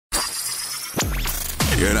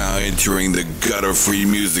You're now entering the gutter-free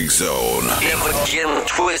music zone. Never get them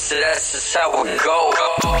twisted, that's just how it go.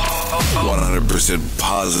 100%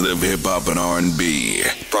 positive hip-hop and R&B.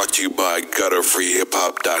 Brought to you by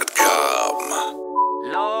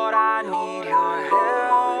gutterfreehiphop.com. Lord, I need your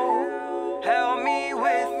help. Help me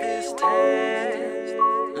with this test.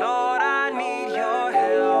 Lord, I need your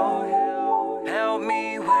help. Help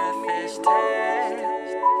me with this test.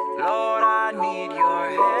 Lord, I need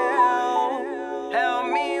your help. Help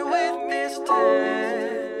me with this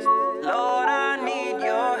test. Lord, I need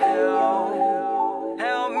your help.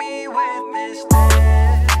 Help me with this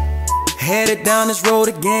test. Headed down this road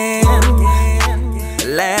again.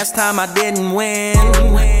 Last time I didn't win.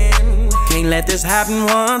 Can't let this happen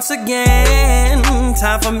once again.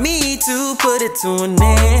 Time for me to put it to an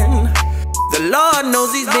end. The Lord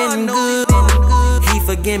knows He's been good. He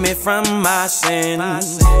forgive me from my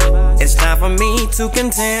sins. It's time for me to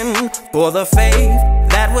contend for the faith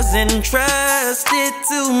that was entrusted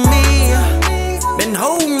to me. Been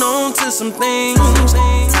holding on to some things.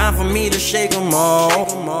 Time for me to shake them all.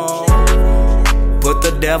 Put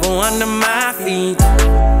the devil under my feet.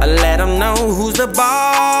 I let him know who's the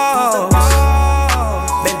boss.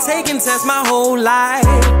 Been taking tests my whole life,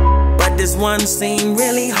 but this one seemed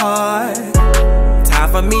really hard.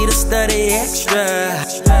 Time for me to study extra,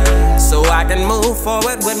 so I can move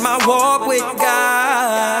forward with my walk with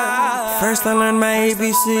God. First I learned my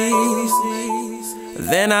ABCs,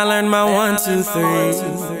 then I learned my 1, 2,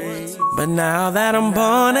 3. But now that I'm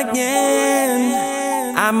born again,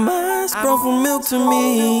 I must grow from milk to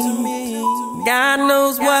meat. God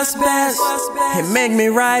knows what's best. He make me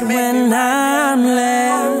right when I'm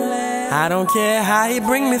left. I don't care how He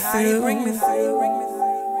bring me through.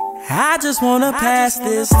 I just wanna pass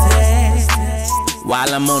this test.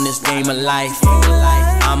 While I'm on this game of life,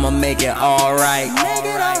 I'ma make it alright.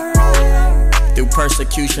 Through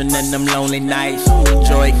persecution and them lonely nights,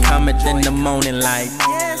 joy cometh in the morning light.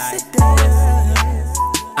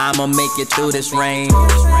 I'ma make it through this rain,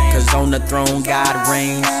 cause on the throne God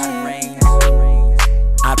reigns.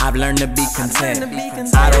 I've learned to be content.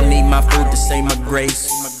 I don't need my food to say my grace.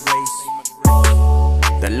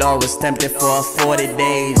 The Lord was tempted for 40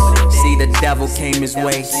 days. See, the devil came his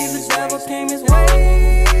way.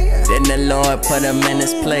 Then the Lord put him in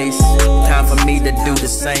his place. Time for me to do the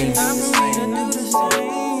same.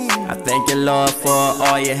 I thank you, Lord, for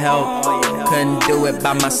all your help. Couldn't do it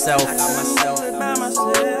by myself.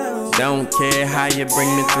 Don't care how you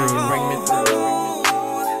bring me through.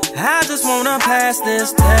 I just wanna pass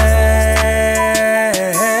this test.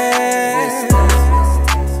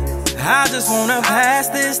 I just wanna pass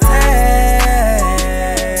this test.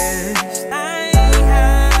 I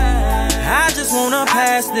just wanna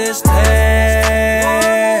pass this test.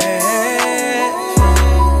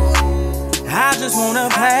 I just wanna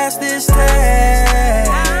pass this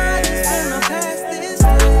test.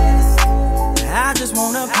 I just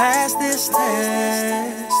wanna pass this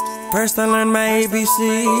test. First I learned my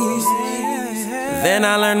ABCs, then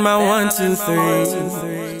I learned my 1, 2, 3.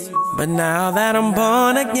 But now that I'm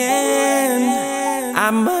born again,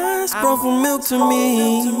 I must grow from milk to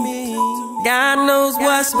meat. God knows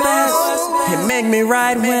what's best. He make me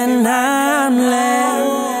right when I'm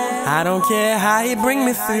left. I don't care how He bring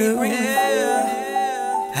me through.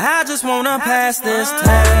 I just wanna pass this test.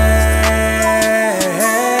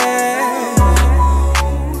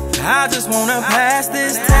 I just wanna pass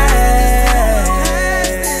this test.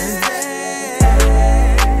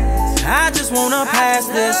 I just wanna pass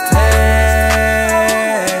this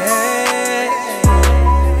test.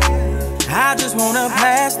 I just wanna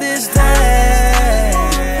pass this test.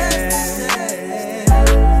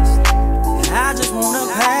 I just wanna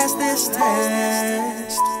pass this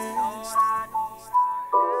test.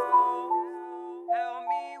 Help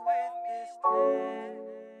me with this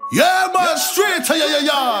test. Yeah, man, straight to your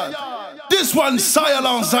yard. This one sigh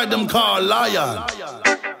alongside them called Lion.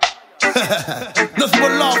 Nothing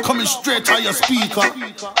but love coming straight to your speaker.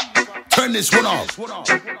 Turn this one off.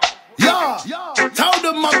 Yeah, tell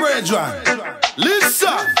them my brethren. Listen.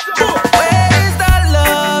 Where is that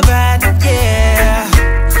love at? Yeah,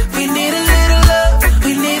 we need a little love.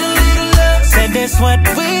 We need a little love. Said that's what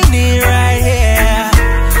we need right here.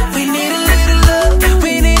 We need a little love.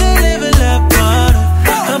 We need a little love.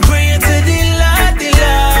 I'm praying to the Lord, the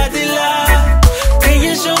Lord, the Lord. Can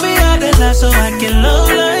you show me how to love so I can love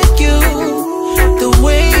like you, the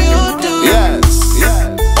way you do? Yes, yes.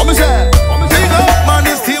 What me say? Big up, man,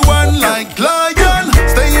 it's the one like Lion.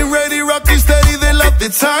 Staying ready, rocky steady, they love the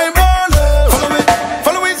time on.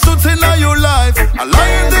 Follow it, suits in all your life. A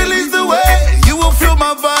lion, they lead the way. You will feel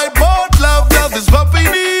my vibe, but love is what we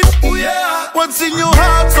need. Ooh, yeah. what's in your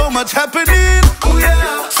heart, so much happening. Oh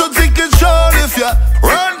yeah. So take control if you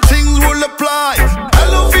run, things will apply.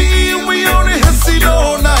 LOVE and we on the hissing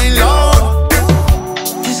all night long.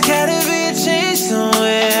 There's gotta be a change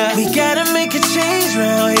somewhere. We gotta make a change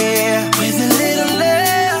round here. With a little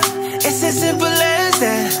love, it's as simple as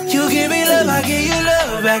that. You give me love, I give you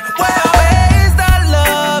love back. Well, where's that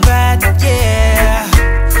love at? Yeah.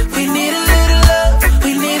 We need a little love,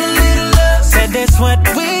 we need a little love. Said that's what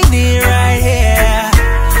we need right here.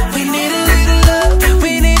 We need a little love,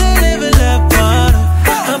 we need a little love.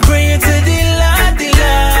 I'm praying to Delilah,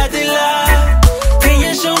 Delilah, Delilah. Can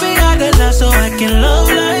you show me how to love so I can love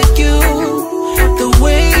like you, the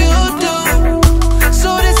way you do? So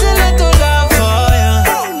this a little love for you.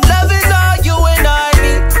 Love is all you and I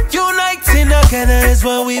need. Uniting together is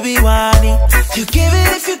what we be wanting. You give it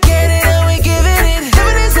if you get it, and we giving it.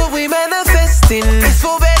 Living is what we manifesting. It's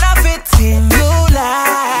for benefiting you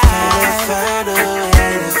like. Gotta find a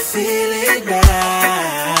way to feel it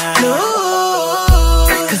now. No,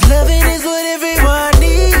 'cause loving is what everyone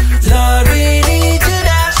needs. Lord, we need you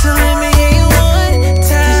now. So let me hear you one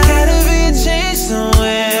time. There's gotta be a change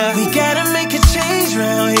somewhere. We gotta make a change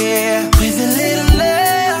round here. With a little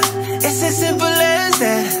love, it's as simple as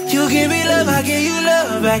that. You give me love, I give you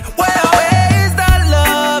love back. Well, where's that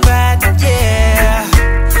love at? Yeah.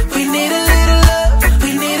 We need a little love,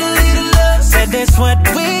 we need a little love. Said that's what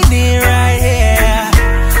we need right here.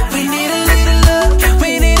 We need a little love,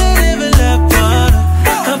 we need a little love.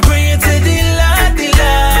 I'm praying to Delilah,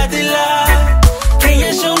 Delilah, Delilah. Can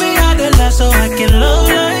you show me how to love so I can love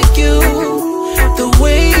like you, the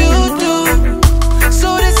way you do? So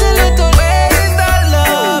this a little, where's that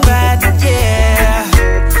love at? Yeah.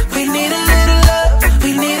 We need a little love,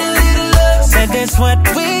 we need a little love. Said that's what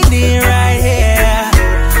we need right here.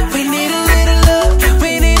 We need a little love,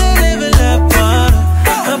 we need a little love.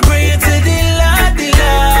 I'm praying to Delilah,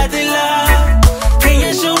 Delilah, Delilah. Can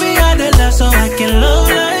you show me how to love so I can love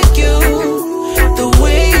like you, the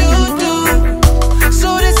way you do? So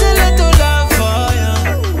this a little love for you.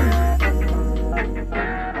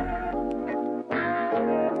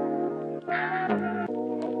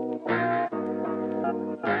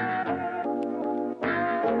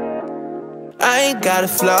 I ain't gotta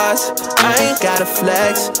floss, I ain't gotta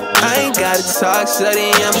flex, I ain't gotta talk,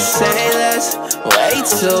 shorty, I'ma say less. Way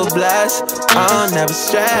too blessed, I'll never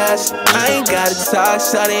stress. I ain't gotta talk,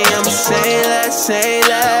 shorty, I'ma say less, say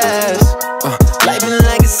less. Life is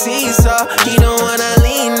like a seesaw, he don't wanna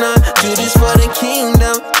lean on. Do this for the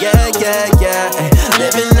kingdom, yeah, yeah, yeah. Ay,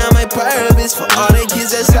 living out my purpose for all the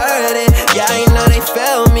kids that's hurting. Yeah, I know they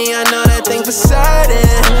failed me, I know that thing for certain.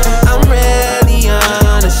 I'm really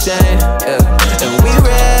unashamed, yeah. And we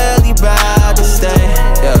really bout to stay,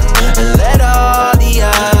 yeah. And let all the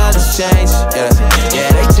others change, yeah. Yeah,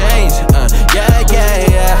 they change, yeah, yeah,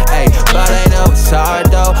 yeah. Ay, but I know it's hard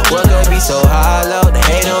though. World could be so hollow. They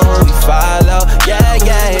hate on who we follow, yeah,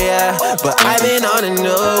 yeah, yeah. But I've been on a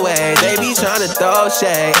new way. They be tryna throw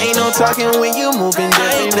shade. Ain't no talking when you moving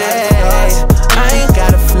different days. I ain't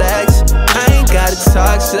gotta flex, I ain't gotta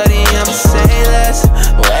talk, shorty, I'ma say less.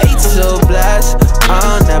 Way too blessed,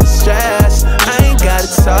 I'll never stress. I ain't gotta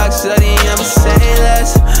talk, shorty, I'ma say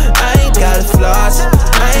less. I ain't gotta floss,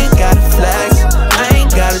 I ain't gotta flex. I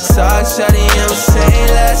ain't gotta talk, shorty, I'ma say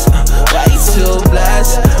less. Way too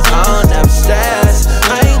blessed, I'll never stress.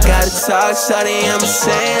 I ain't gotta talk, shorty, I'ma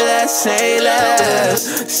say less, say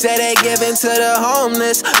less. Say they giving to the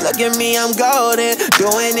homeless. Look at me, I'm golden.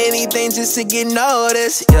 Doing anything just to get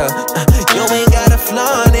noticed, yeah. You ain't gotta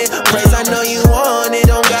flaunt it. Praise, I know you want it.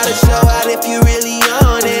 Don't gotta show out if you really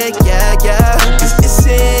on it, yeah, yeah. 'Cause it's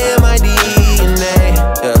in my DNA,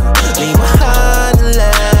 yeah. Leave behind a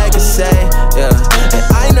legacy, yeah. And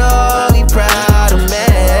I know he proud of me,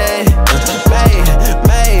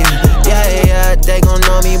 made, yeah, yeah. They gon'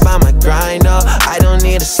 know me by my grind, oh. I don't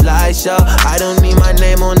need a slideshow, I don't need my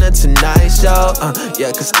name on the Tonight Show,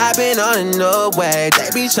 yeah. 'Cause I've been on a new way. They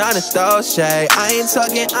be tryna throw shade. I ain't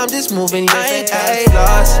talking, I'm just moving. I ain't gotta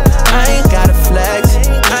floss, I ain't gotta flex,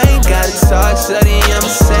 I ain't gotta talk, shorty, I'ma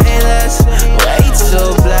say less. Way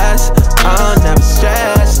too blessed, I'll never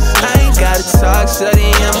stress. I ain't gotta talk,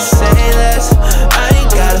 shorty, I'ma say less. I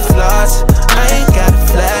ain't gotta floss, I ain't gotta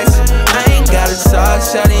flex, I ain't gotta talk,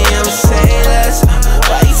 shorty, I'ma say less.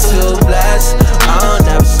 Way too blessed, I'll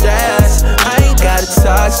never stress. I ain't gotta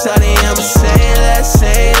talk, shorty, I'ma say less,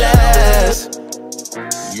 say less.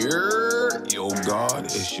 Yo, God,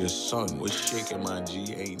 it's your son. What's shaking, my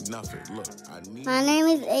G? Ain't nothing. Look, I need. My name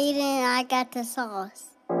is Aiden and I got the sauce.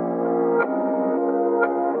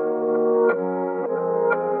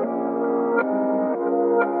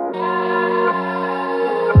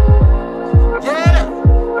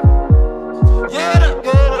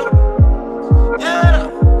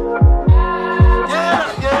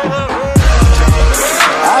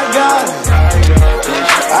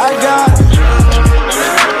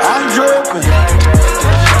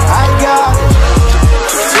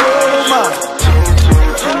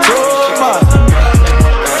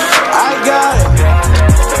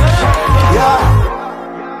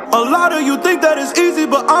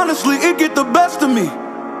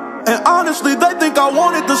 And honestly, they think I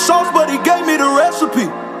wanted the sauce, but he gave me the recipe.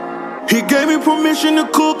 He gave me permission to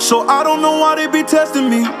cook, so I don't know why they be testing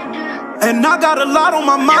me. And I got a lot on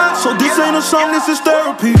my mind, so this ain't a song, this is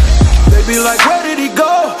therapy. They be like, where did he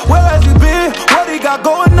go? Where has he been? What he got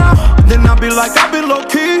going now? Then I be like, I've been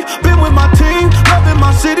low-key, been with my team, loving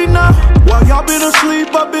my city now. While y'all been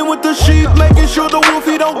asleep, I've been with the sheep, making sure the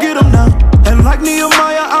wolfie don't get him now. And like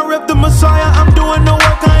Nehemiah, I rep the Messiah, I'm doing the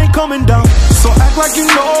work, I ain't coming down. So act like you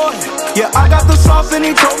know it. Yeah, I got the sauce and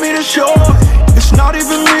he told me to show it. It's not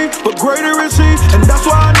even me, but greater is he, and that's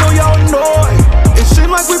why I know y'all annoyed. It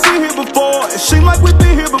seemed like we've been here before, it seemed like we've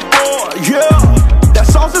been here before, yeah. That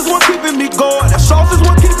sauce is what keeping me going, that sauce is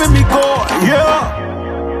what keeping me going,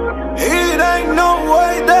 yeah. It ain't no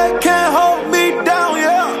way they can hold me down,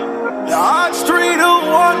 yeah. The odds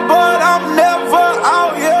 3-1, but I'm never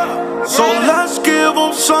out, yeah. So let's give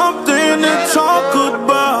them something to talk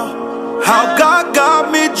about. How God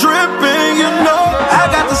got me dripping, you know. I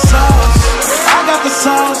got the sauce, I got the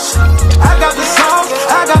sauce, I got the sauce,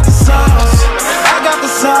 I got the sauce, I got the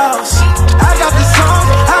sauce, I got the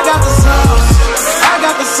sauce, I got the sauce, I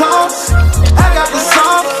got the sauce, I got the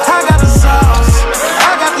sauce, I got the sauce,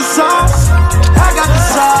 I got the sauce, I got the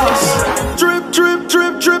sauce. Drip, drip,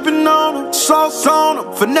 drip, dripping on them, sauce on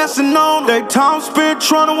them, finessing on them. They time spent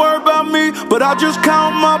trying to worry about me, but I just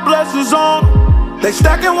count my blessings on them. They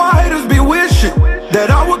stacking while haters be wishing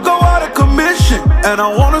that I would go out of commission. And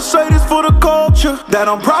I wanna say this for the culture, that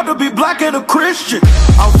I'm proud to be black and a Christian.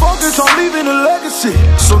 I'm focused on leaving a legacy,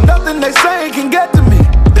 so nothing they say can get to me.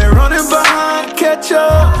 They're running behind, catch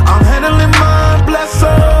up, I'm handling mine, bless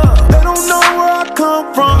up. They don't know where I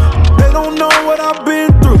come from, they don't know what I've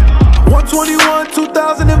been through. 121,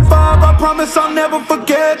 2005, I promise I'll never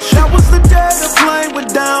forget you. That was the day the plane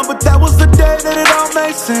went down, but that was the day that it all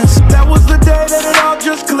made sense. That was the day that it all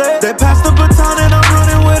just clicked. They passed the baton and I'm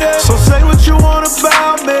running with it. So say what you want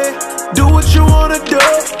about me, do what you wanna do.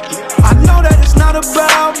 I know that it's not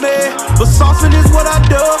about me, but saucing is what I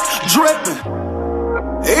do, dripping.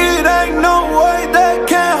 It ain't no way they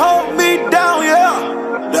can hold me down, yeah.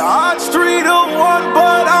 The odds 3-1,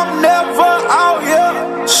 but I'm never out,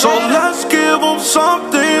 yeah. So let's give them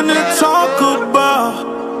something to talk about.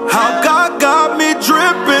 How God got me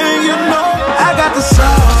dripping, you know. I got the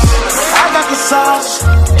sauce, I got the sauce,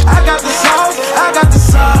 I got the sauce, I got the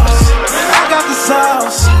sauce, I got the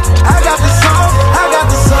sauce, I got the sauce, I got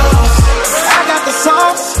the sauce, I got the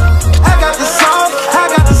sauce, I got the sauce, I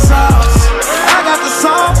got the sauce, I got the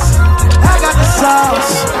sauce, I got the sauce.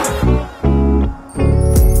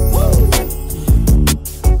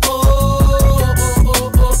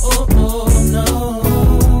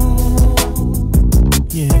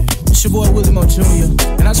 Junior.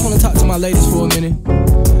 And I just want to talk to my ladies for a minute.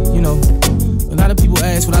 You know, a lot of people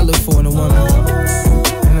ask what I look for in a woman.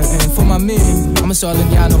 And for my men, I'ma start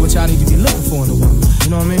letting y'all know what y'all need to be looking for in a woman. You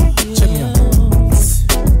know what I mean? Check me out. Look.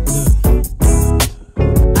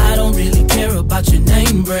 I don't really care about your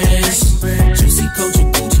name brands, Juicy Coach or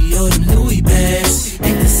Gucci or them Louis bags.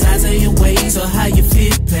 Ain't the size of your waist or how you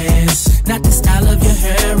fit pants, not the style of your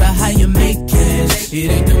hair or how you make it. It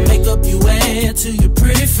ain't the makeup you wear to your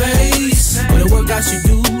pretty face, or the workouts you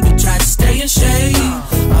do to try to stay in shape.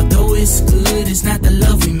 Although it's good, it's not the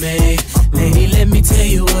love we made. Lady, let me tell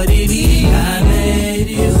you what it is. I made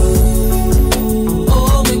you.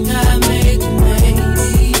 Oh, when God made you,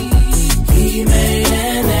 He made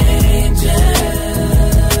an angel.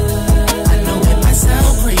 I know it might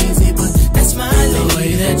sound crazy, but that's my lady. The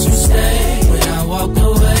way that you stay when I walk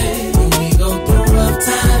away, when we go through rough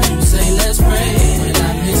times, you say let's pray. When I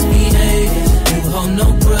misbehave, you hold no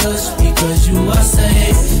grudge because you are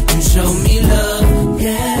safe. You show me love,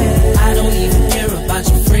 yeah. I don't even care about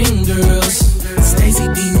your friend girls, Stacy,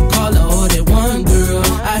 Dean, Carla, or that one girl.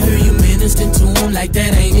 I hear you ministering to them like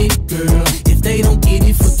that ain't it, girl. If they don't get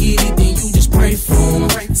it, forget it, then you just pray for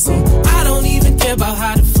them. See, I don't even care about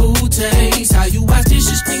how the food tastes, how you wash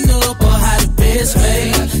dishes, clean up, or how the bed's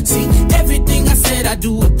made. See, everything I said I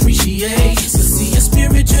do appreciate. So see your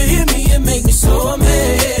spirit, you hear me, and make me so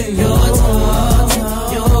amazed. Your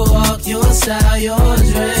talk, your walk, your style, your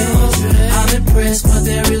dress, I'm impressed, but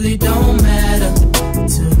that really don't matter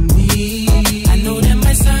to me. I know that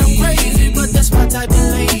might sound crazy, but that's my type of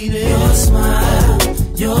lady. Your smile,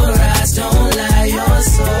 your eyes don't lie, your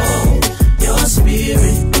soul, your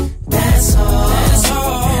spirit, that's all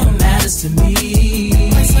that matters to me.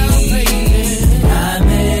 I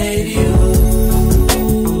made you.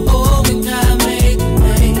 Oh, when God made you,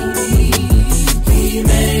 He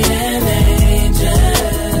made an angel.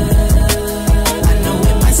 I know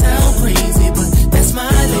it might sound crazy, but that's my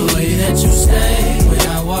lady. The way that you stay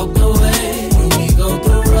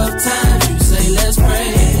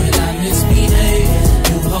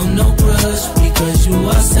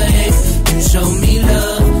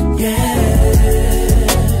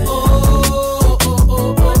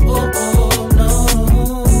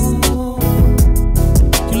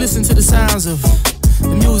listen to the sounds of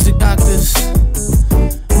the Music Doctors,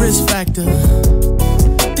 Risk Factor,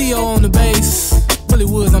 Theo on the bass, Willie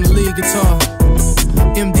Woods on the lead guitar,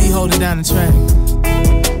 MD holding down the track.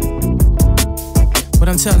 But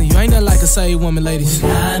I'm telling you, ain't nothing like a saved woman, ladies.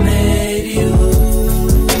 When God made you,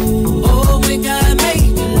 oh, when God made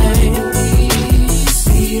you, ladies,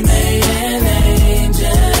 He made an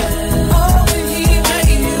angel. Oh, when He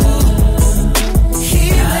made you,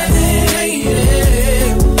 He made an angel.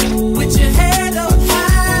 With your head up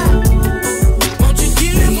high, won't you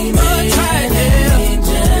give Him a try now?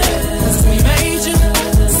 Cause when He made you,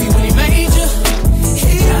 see when He made you,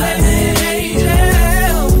 He made an angel.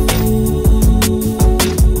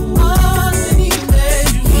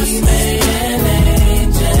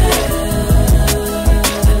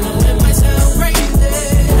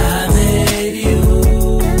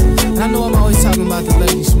 About the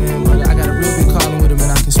ladies, man, but I got a real big calling with them,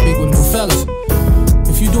 and I can speak with them. Fellas,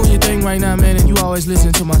 if you doing your thing right now, man, and you always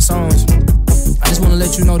listening to my songs, I just want to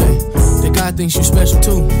let you know that God thinks you special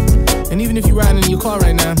too. And even if you're riding in your car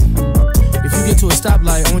right now, if you get to a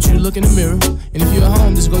stoplight, I want you to look in the mirror, and if you're at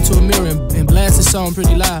home, just go to a mirror and blast this song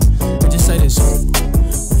pretty loud, and just say this: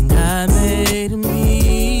 when God made me,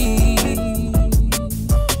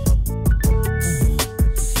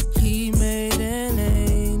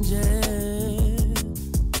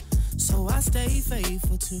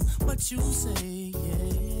 what you say, yeah.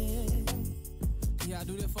 Can y'all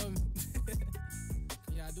do that for me?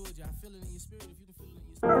 Can y'all do it? Y'all feel it in your spirit? If you can feel it in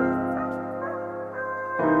your spirit.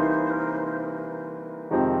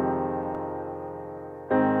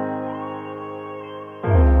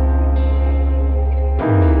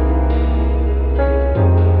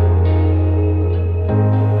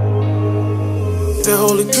 The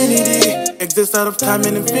Holy Trinity exists out of time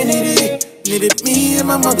and infinity. Needed me in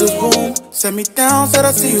my mother's womb. Set me down, said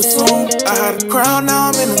I see you soon. I had a crown, now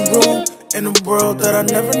I'm in a room. In a world that I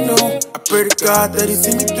never knew. I pray to God that He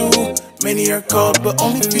see me through. Many are called, but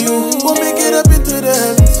only few will make it up into the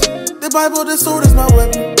heavens. The Bible, the sword is my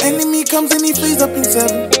weapon. Enemy comes and he flees up in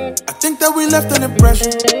 7. I think that we left an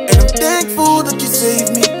impression, and I'm thankful that you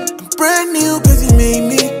saved me. I'm brand new cause He made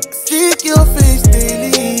me. I seek your face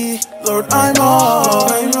daily. Lord, I'm all.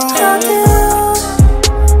 I'll do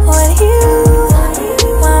what you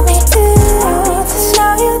want me to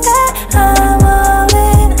show you that I'm all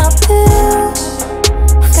in. I'll do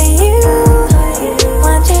for you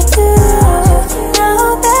what you do.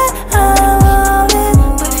 Know that I'm all in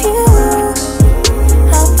with you.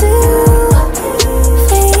 I'll do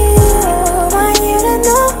for you. Want you to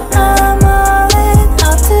know I'm all in.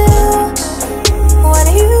 I'll do what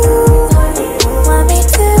you want me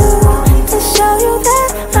to show you that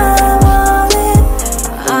I'm all in.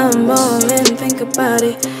 I'm all in, think about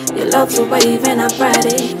it. Your love's a wave and I ride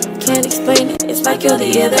it. Can't explain it, it's like you're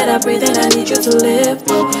the air that I breathe and I need you to live.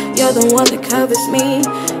 Oh, you're the one that covers me,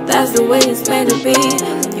 that's the way it's meant to be.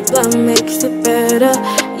 Your blood makes it better,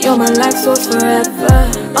 you're my life source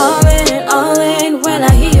forever. All in, when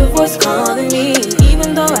I hear your voice calling me.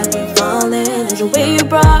 Even though I've been falling, it's the way you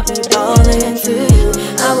brought me all into you.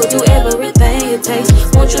 I will do everything it takes.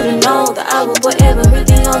 Want you to know that I will put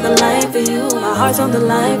everything on the line for you. My heart's on the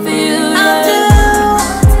line for you. I'll do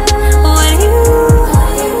what you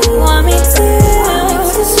want me to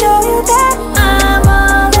show you that I'm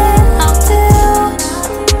all in. I'll do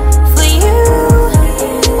for you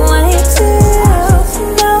what you do.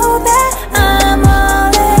 Know that I'm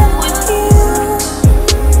all in with you.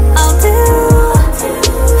 I'll do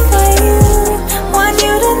for you. Want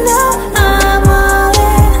you to know I'm all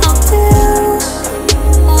in. I'll do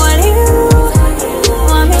what you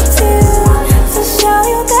want me to show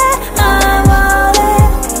you that I'm all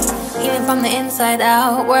in. Even from the inside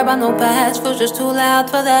out, worry about no past, feels just too loud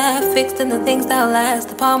for that. Fixed in the things that last,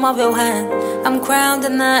 the palm of your hand. I'm crowned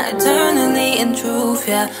in that eternally in truth,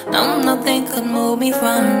 yeah. No, nothing could move me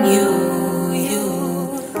from you.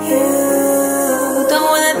 Don't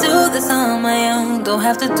wanna do this on my own, don't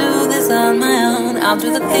have to do this on my own. I'll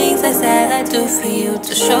do the things I said I'd do for you,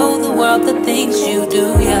 to show the world the things you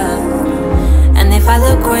do, yeah. And if I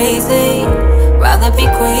look crazy, rather be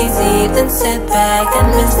crazy than sit back and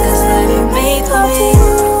miss this life you made for me.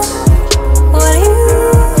 What do you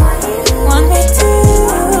want me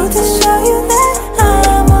to show you that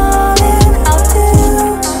I'm all in? I'll do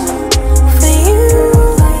for you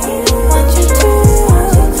what you do.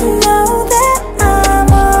 Know that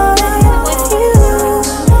I'm all in with you.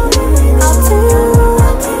 I'll do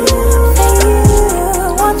for you.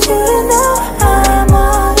 Want you to know I'm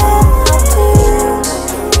all in. I'll do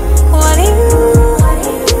what do you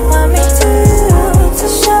want me to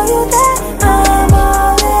show you that I'm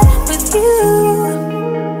all in.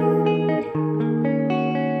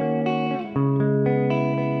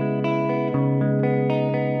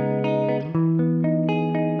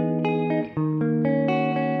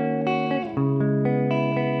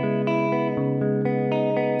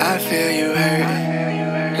 I feel you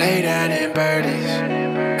hurting, lay down in birdies.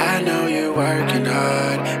 I know you working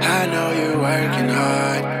hard, I know you working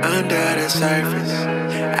hard. Under the surface,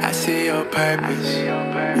 I see your purpose.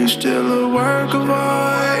 You still a work of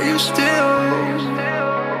art, you still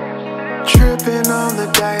tripping on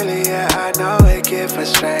the daily, yeah, I know it get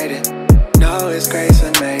frustrating. Know it's grace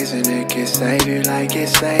amazing, it can save you like it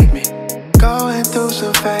saved me. Going through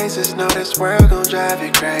some phases, know this world gon' drive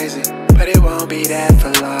you crazy, but it won't be that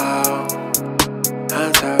for long.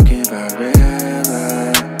 I'm talking about real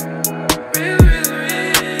love.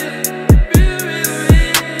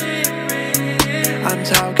 I'm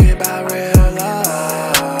talking about real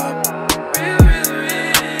love.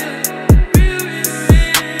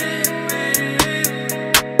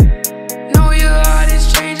 Know your heart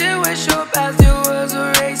is changing, wish your path it was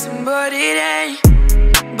erasing, but it ain't.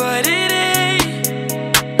 But it ain't.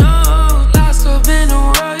 No, lost up in the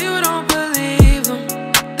world, you don't believe them.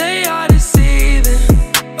 They are deceiving,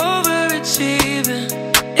 overachieving.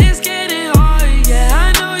 It's getting hard, yeah,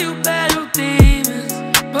 I know you battle demons,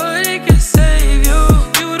 but it can save you,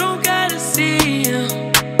 you don't gotta see him.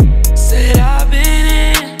 Said I've been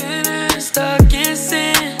in, stuck in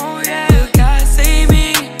sin. Oh yeah, God save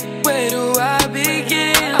me, where do I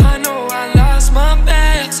begin? I know I lost my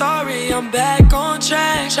bag, sorry I'm back on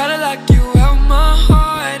track. Try to lock you out my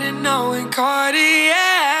heart and now in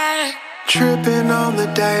cardiac. Tripping on the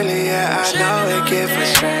daily, yeah, I know it get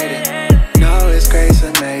frustrating. Know it's grace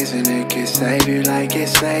amazing, it can save you like it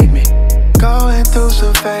saved me. Going through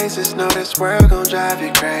some phases, know this world gon' drive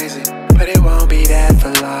you crazy, but it won't be that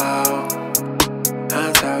for long.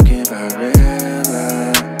 I'm talking about real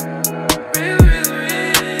love.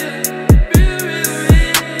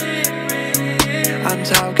 I'm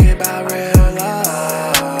talking about real love.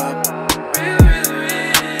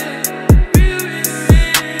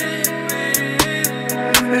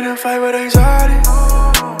 In a fight with anxiety,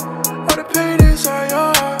 all the pain inside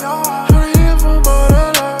your heart. Tryna heal from all the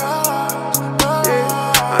lies. Yeah,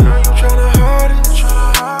 I know you tryna hide it.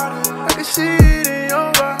 I can see it in your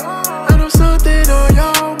eyes. I know something on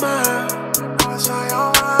your mind.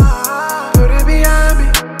 Put it behind me.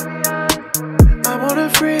 I'm on the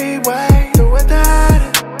freeway, so without it.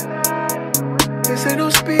 This ain't no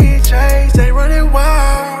speed chase, they running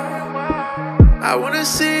wild. I wanna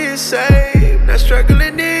see it safe, not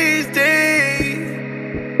struggling these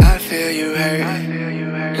days. I feel you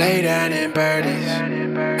hurting, lay down in birdies.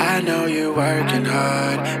 I know you working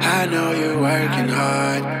hard, I know you working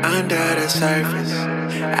hard. Under the surface,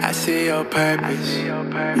 I see your purpose.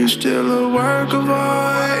 You still a work of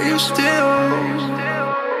art, you still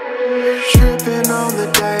tripping on the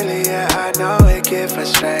daily, yeah, I know it get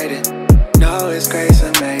frustrating. Know it's grace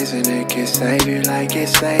amazing, it can save you like it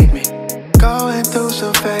saved me. Going through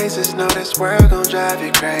some phases, know this world gon' drive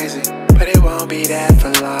you crazy, but it won't be that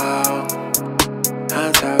for long.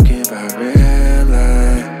 I'm talking about real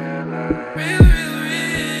love.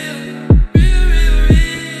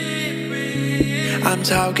 I'm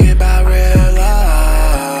talking about real love.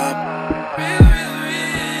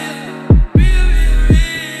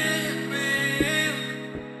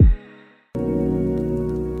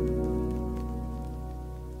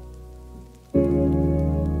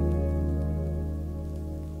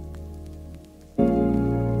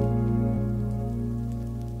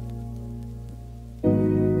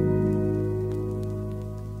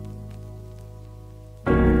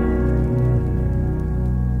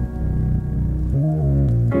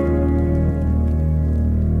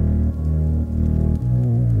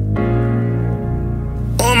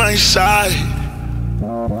 Side,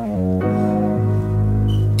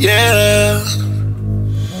 yeah,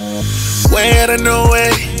 way out of no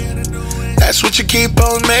way. That's what you keep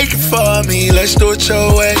on making for me. Let's do it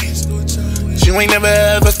your way. You ain't never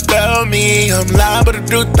ever felt me. I'm liable to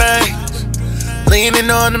do things, leaning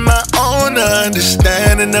on my own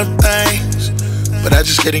understanding of things, but I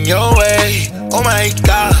just get in your way. Oh my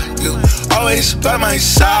God, you always by my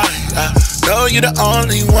side. I know you're the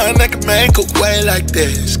only one that can make a way like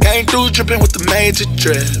this. Came through dripping with the major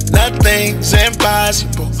drip. Nothing's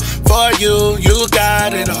impossible for you, you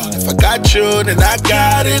got it all. If I got you, then I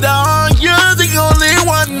got it all. You're the only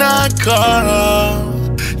one I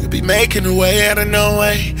call. You be making a way out of no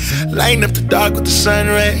way, lighting up the dark with the sun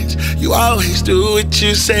rays. You always do what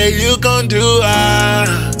you say you gon' do,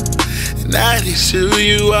 and that is who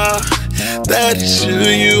you are. That is who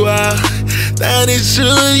you are. That is who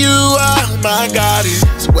you are. My God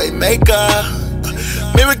is a way maker,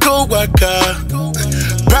 miracle worker,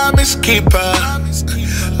 promise keeper,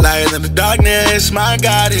 light in the darkness. My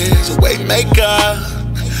God is a way maker,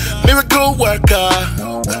 miracle worker,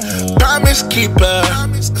 promise keeper,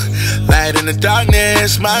 in the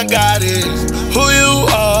darkness, my God is who you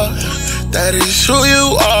are. That is who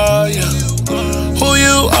you are, yeah. Who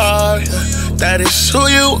you are, yeah. That is who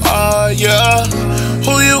you are, yeah.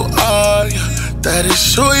 Who you are, yeah. That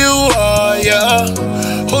is who you are, yeah.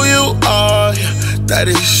 Who you are, yeah. That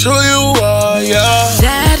is who you are, yeah.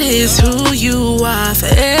 That is who you are,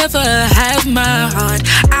 forever have my heart.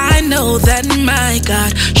 I know that my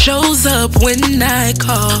God shows up when I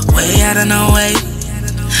call. Way out of no way,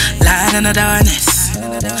 light in the darkness.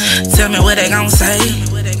 Tell me what they gon' say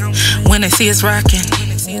when they see us rockin'.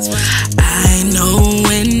 I know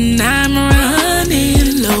when I'm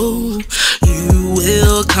running low, you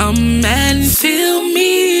will come and fill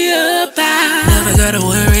me up. I never gotta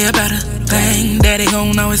worry about a thing. Daddy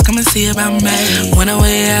gon' always come and see about me. When I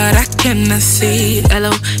way out, I cannot see.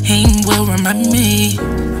 Elohim will remind me.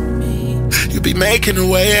 You be making a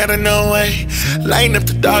way out of no way, lighting up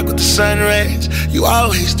the dark with the sun rays. You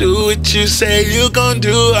always do what you say you gon'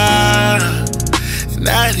 do, and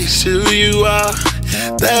that is who you are.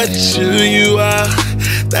 That is who you are.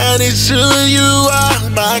 That is who you are.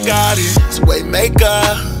 My God is a way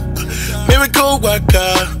maker, miracle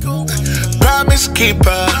worker, promise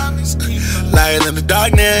keeper, light in the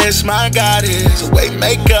darkness. My God is a way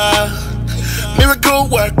maker, miracle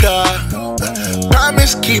worker,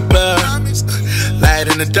 promise keeper, light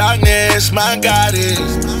in the darkness. My God is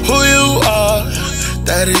who you are.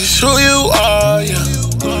 That is who you are, yeah.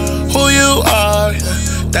 Who you are, yeah.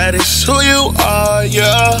 That is who you are,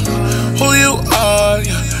 yeah. Who you are,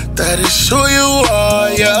 yeah. That is who you are,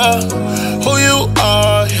 yeah. Who you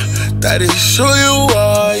are, yeah. That is who you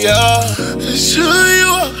are, yeah. That's who you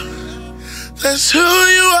are. That's who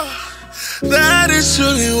you are. That is who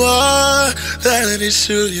you are. That is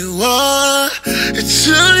who you are. It's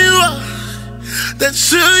who you are.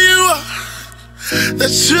 That's who you are.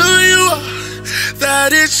 That's who you are.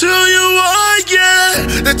 That is who you are,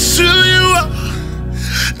 yeah. That's who you are.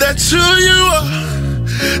 That's who you are.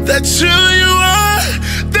 That's who you are.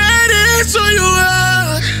 That is who you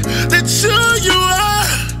are. That's who you are.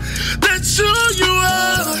 That's who you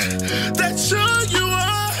are. That's who you are.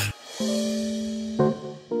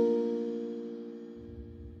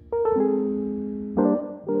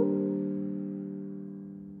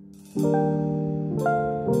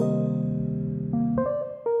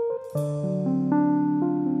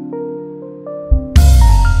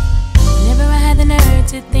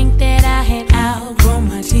 To think that I had outgrown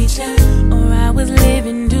my teacher, or I was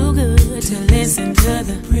living too good to listen to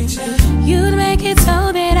the preacher. You'd make it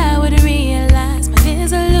so that I would realize my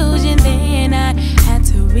disillusion. Then I had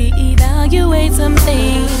to reevaluate some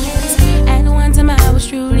things. At one time I was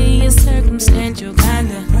truly a circumstantial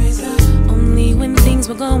kind of. Only when things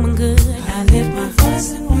were going good I lift my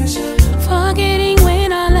voice and worship, forgetting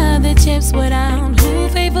when all of the chips were down. Who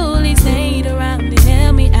faithfully stayed around to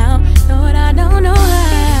help me out? Lord, I don't know how.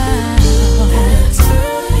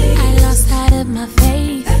 I lost sight of my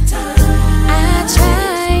faith. I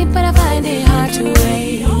tried, but I find it hard to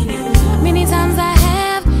wait. Many times I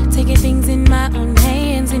have taken things in my own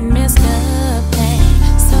hands and messed up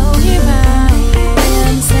things. So here I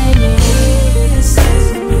am saying,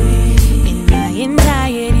 in my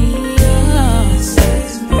entirety,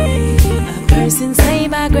 a person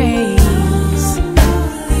saved by grace.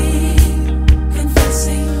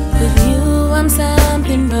 With you I'm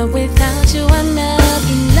something, but without you I'm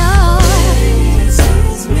nothing, Lord.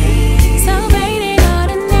 So great and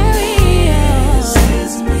ordinary,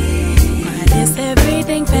 minus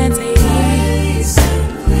everything fancy.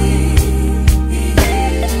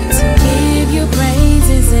 To give you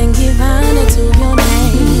praises and give honor to your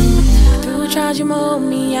name. Through trials you mold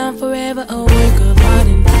me, I'm forever a work of art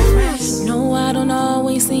and no, I don't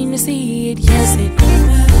always seem to see it, yes it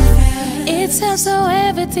it's so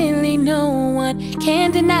evidently no one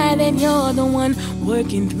can deny that you're the one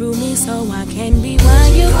working through me, so I can be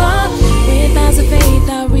what you are. With eyes of faith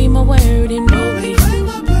I read my word and boldly,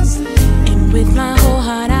 and with my whole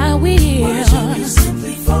heart I will.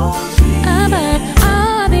 Above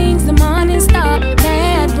all things, the morning star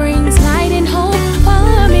that brings light and hope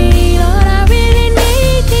for me. Lord, I really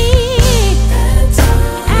need thee.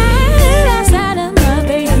 Outside of my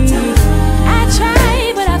faith I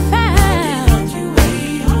tried, but I found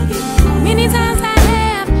many times I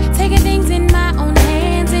have taken things in my own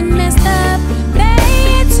hands and messed up.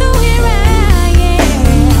 Babe, to here I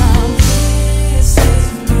am.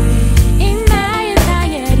 In my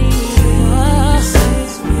entirety,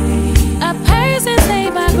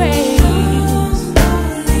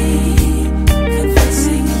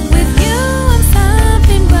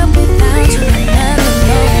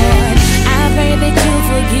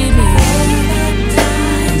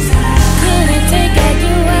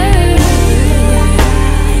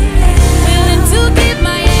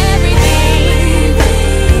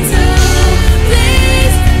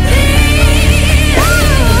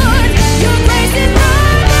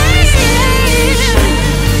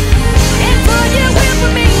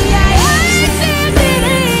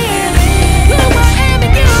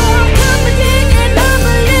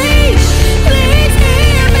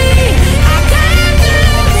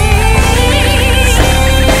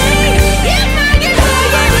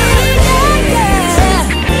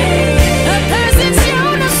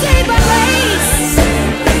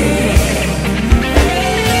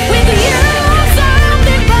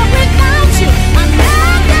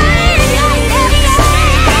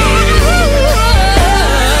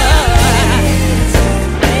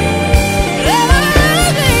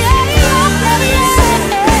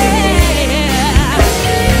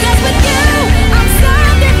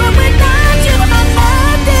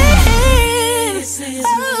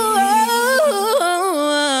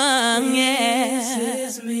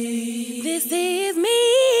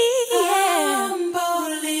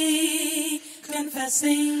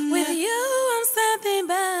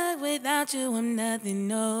 without you, I'm nothing,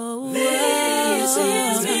 no. This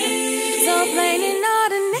is me. So plain and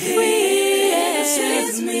ordinary. This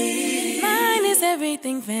is me. Mine is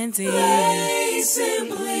everything fancy. Very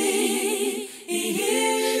simply.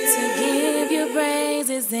 To give you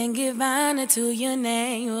praises and give honor to your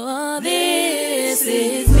name. Oh, this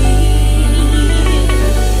is me.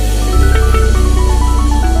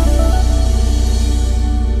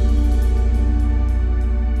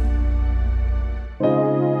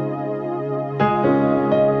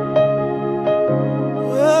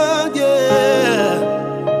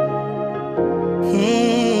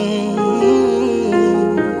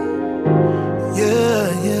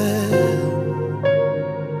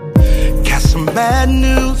 Bad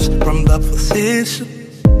news from the physician.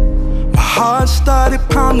 My heart started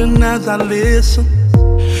pounding as I listened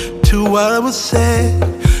to what was said.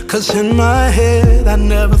 Cause in my head I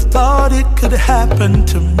never thought it could happen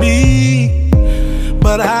to me.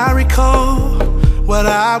 But I recall what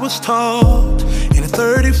I was taught in the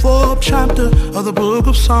 34th chapter of the book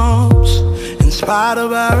of Psalms. In spite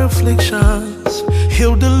of our afflictions,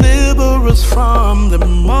 He'll deliver us from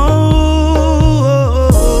them all.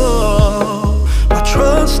 My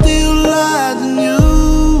trust still lies in you.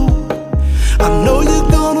 I know you're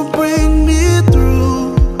gonna bring me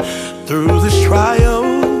through this trial,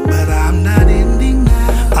 but I'm not ending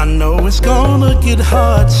now. I know it's gonna get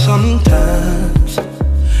hard sometimes,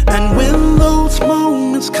 and when those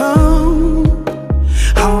moments come,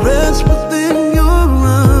 I'll rest within your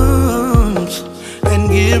arms and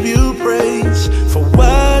give you praise for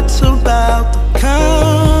what's about to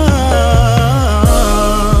come.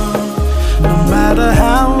 No matter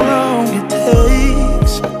how long it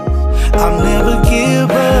takes, I'll never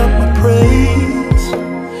give up my praise.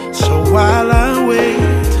 So while I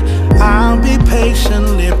wait, I'll be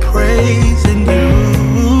patiently praising you.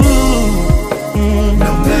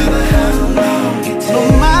 No matter how long it takes, no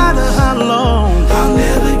matter how long, I'll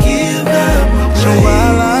never give up my praise. So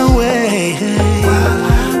while I wait,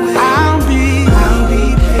 I'll be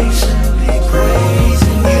patiently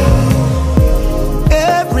praising you.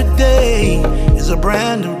 Every day is a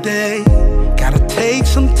brand new day. Gotta take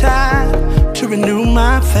some time to renew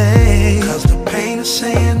my faith, cause the pain is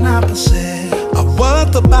saying opposite of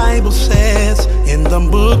what the Bible says in the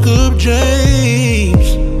book of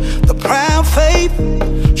James. The proud faith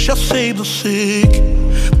shall save the sick.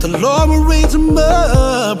 The Lord will raise them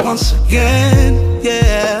up once again.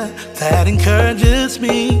 Yeah, that encourages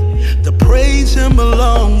me to praise Him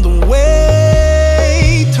along the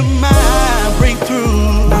way to my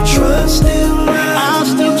breakthrough. My trust still lies. I'm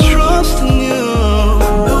still trusting you.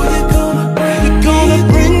 I know you're gonna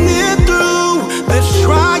bring me through this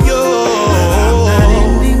trial.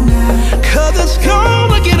 Cause it's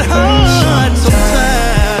gonna get hard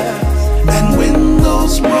sometimes. And when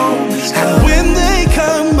those moments come, and when they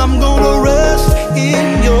come, I'm gonna rest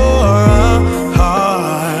in your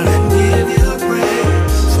heart and give you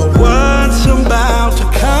praise for what's about to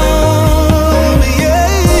come. Yeah,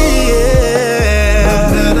 yeah. No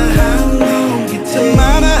matter how long it takes, no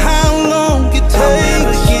matter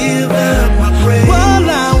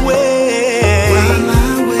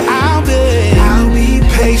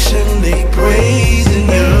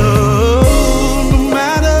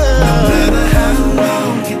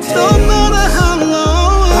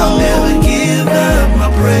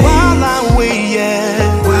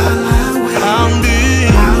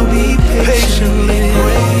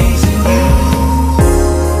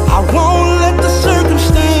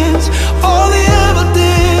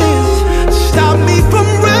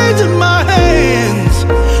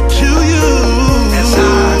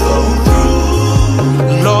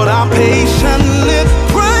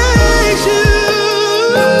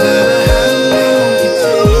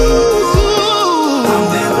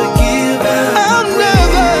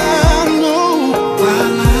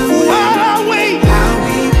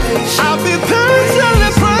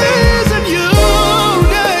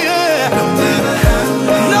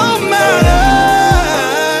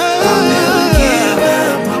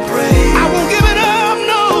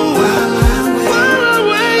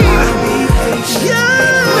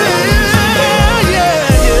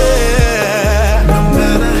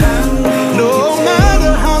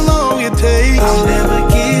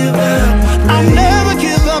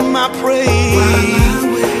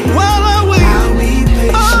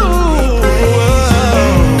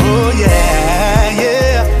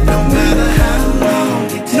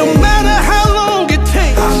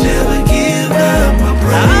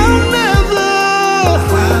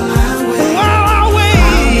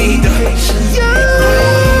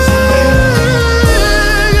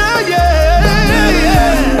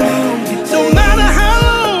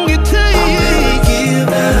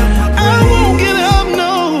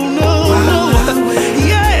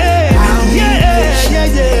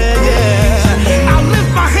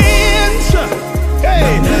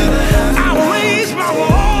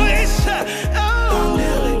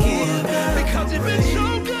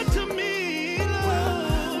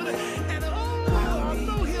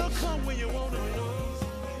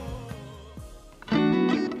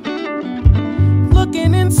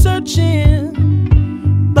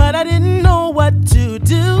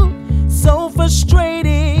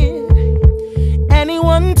frustrated.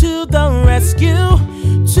 Anyone to the rescue?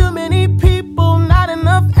 Too many people, not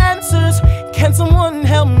enough answers. Can someone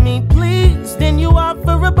help me, please? Then you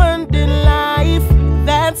offer abundant life.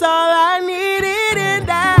 That's all I needed, and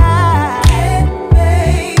I can't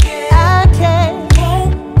make it. I can't,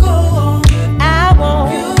 won't go on. I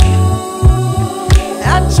won't.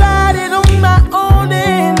 I tried it on my own,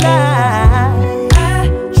 and I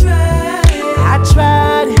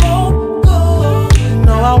tried it. Won't go on.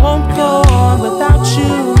 No, I won't go on without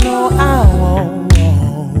you. No, I won't.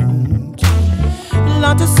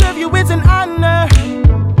 Lord, to serve you is an honor.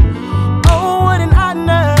 Oh, what an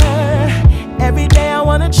honor. Every day I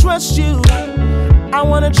wanna trust you. I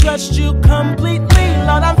wanna trust you completely.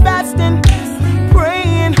 Lord, I'm fasting,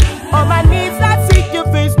 praying. On my knees I seek your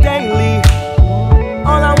face daily.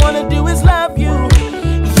 All I wanna do is love you.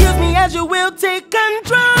 Use me as you will, take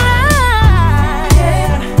control.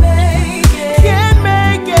 Can't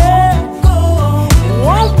make it.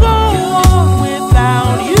 Won't go on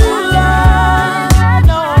without you, Lord.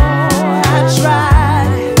 No, I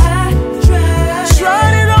tried it.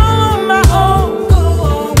 Tried it all on my own.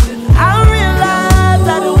 I realized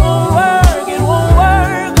that it won't work. It won't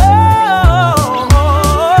work.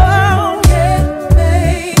 Oh,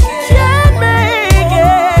 can't make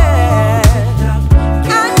it.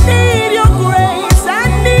 I need your grace. I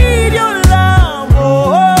need your love. Oh,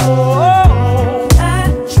 I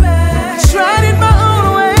tried it my own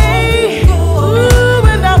way. Ooh,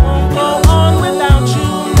 and I won't go on without you.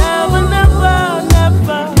 Never, never,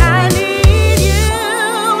 never. I need you.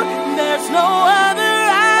 There's no other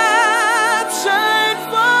option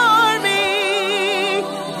for me.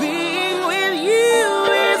 Being with you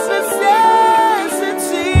is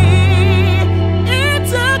necessity. It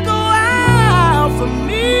took a while for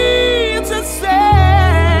me to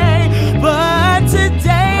say, but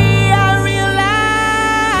today I realize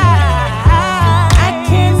I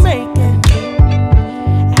can't make it.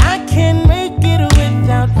 I can't make it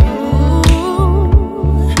without you.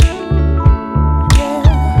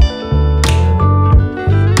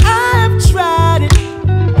 I've tried it.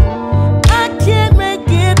 I can't make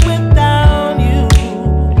it without you.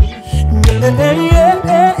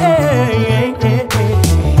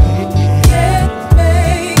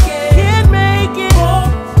 Can't make it.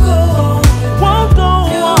 Won't go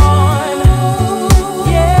on.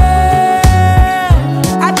 Yeah,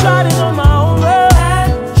 I tried it on my own road.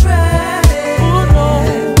 Ooh, no,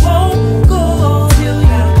 won't go on till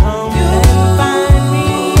you come and find me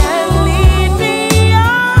and lead me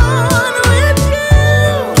on with you.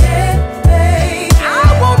 I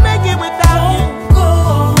won't make it without you.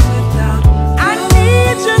 I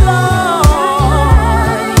need you, Lord.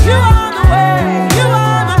 You are the way, you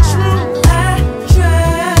are the truth,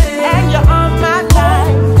 and you're on my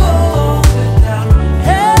life.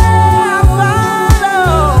 Hey, I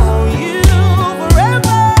follow you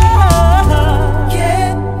forever.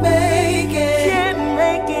 Can't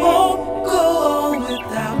make it. Won't go on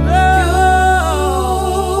without you.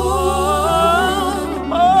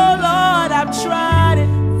 Oh Lord, I've tried it.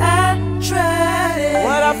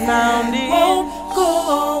 What I found is won't go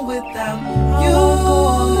on without you.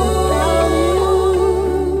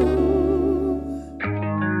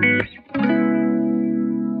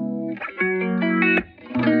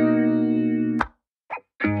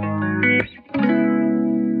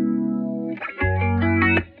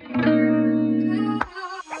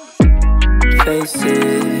 Face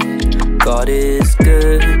it, God is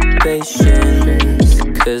good, patience.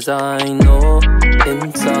 'Cause I know in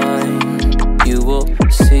time you will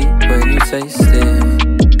see when you taste it.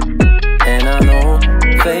 And I know,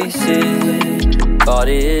 face it, God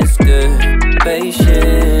is good,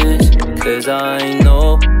 patience. 'Cause I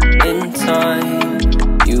know in time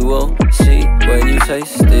you will see when you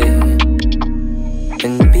taste it.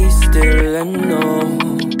 And be still and know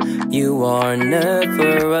you are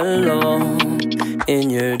never alone. In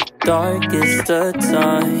your darkest of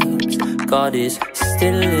times, God is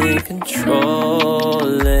still in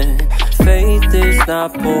control. And faith is not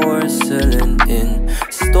porcelain in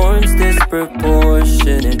storms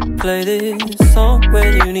disproportionate. Play this song when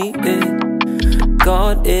you need it.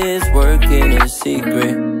 God is working in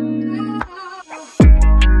secret.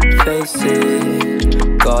 Face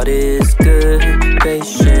it, God is good,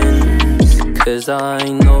 patience. 'Cause I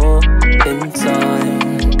know in time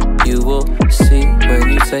you will see when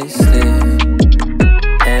you taste it.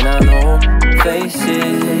 And I know, face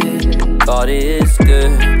it, God is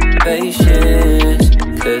good, patience.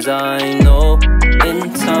 'Cause I know in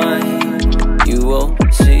time you will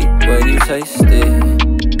see when you taste it.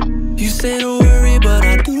 You say don't worry, but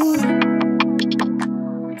I do.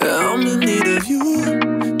 I'm in need of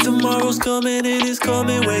what's coming and it's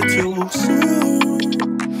coming way too soon.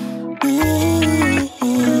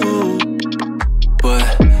 But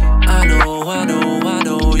I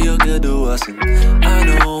know you're good to us, and I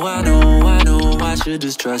know I should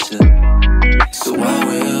just trust you. So I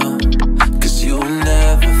will, 'cause you will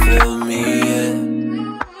never feel me yet.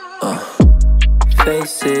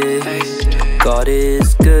 Face it, God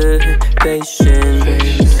is good,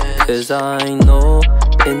 patience. 'Cause I know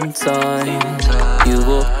in time you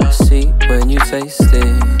will see when you taste it.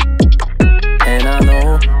 And I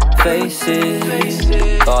know, face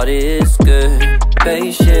it, God is good,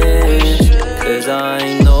 patience. 'Cause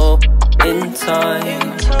I know in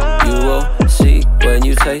time you will see when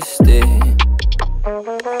you taste it.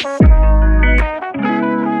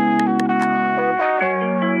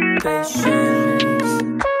 Patience.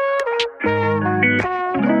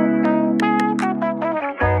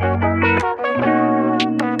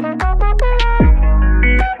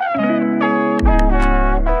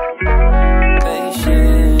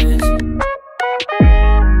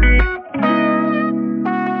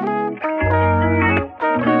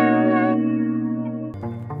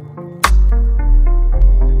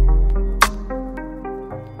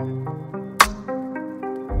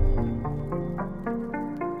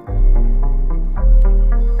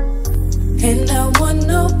 And I want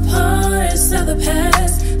no parts of the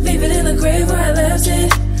past. Leave it in the grave where I left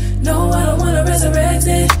it. No, I don't wanna resurrect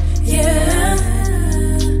it. Yeah.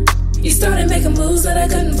 You started making moves that I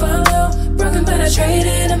couldn't follow. Broken but I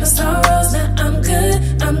traded in my sorrows. Now I'm good,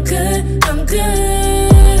 I'm good, I'm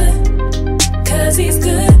good. 'Cause he's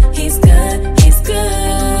good, he's good, he's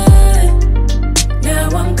good. Now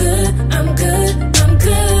I'm good, I'm good, I'm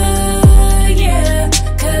good. Yeah.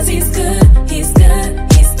 'Cause he's good, he's good,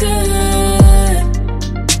 he's good.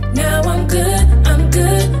 Now I'm good, I'm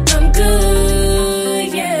good, I'm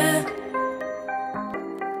good, yeah.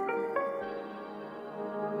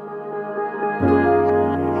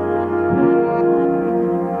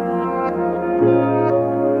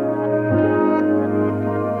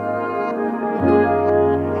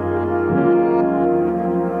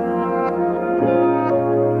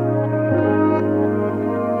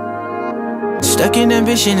 Stuck in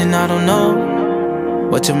ambition and I don't know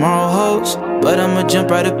what tomorrow holds, but I'ma jump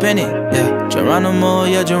right up in it, yeah. Geronimo,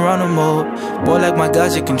 yeah, Geronimo. Boy, like my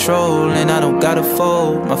God's in control, and I don't gotta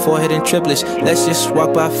fold my forehead in triplets. Let's just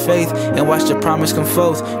walk by faith and watch the promise come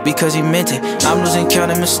forth, because he meant it. I'm losing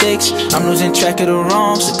count of mistakes, I'm losing track of the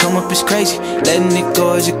wrongs. To come up is crazy, letting it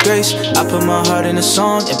go is a grace. I put my heart in a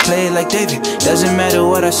song and play it like David. Doesn't matter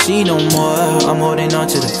what I see no more, I'm holding on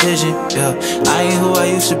to the vision, yeah. I ain't who I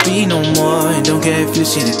used to be no more, and don't care if you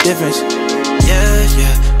see the difference. Yeah,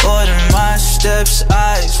 yeah, order my steps,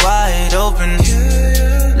 eyes wide open.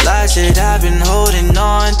 Lies that I've been holding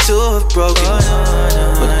on to have broken.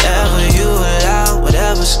 Whatever you allow,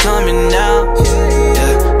 whatever's coming out,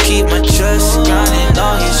 yeah. Keep my trust grounded,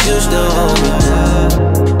 long as you still hold me.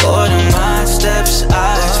 Order my steps,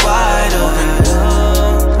 eyes wide open.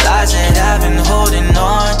 Lies that I've been holding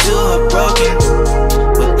on to have broken.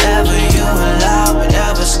 Whatever you allow,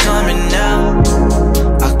 whatever's coming out,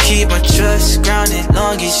 I'll keep my trust grounded,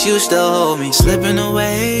 long as you still hold me. Slipping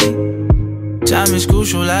away, time is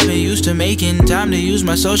crucial, I've been used to making time to use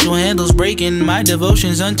my social handles, breaking my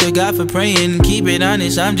devotions unto God for praying. Keep it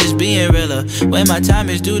honest, I'm just being realer. When my time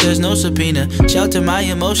is due, there's no subpoena. Shelter my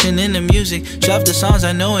emotion in the music. Shove the songs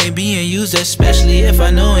I know ain't being used, especially if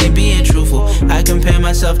I know ain't being truthful. I compare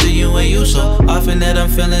myself to you and you so often that I'm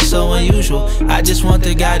feeling so unusual. I just want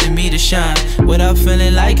the God in me to shine without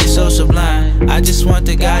feeling like it's so sublime. I just want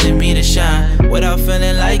the God in me to shine without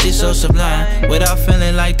feeling like it's so sublime. Without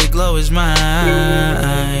feeling like the glow is mine.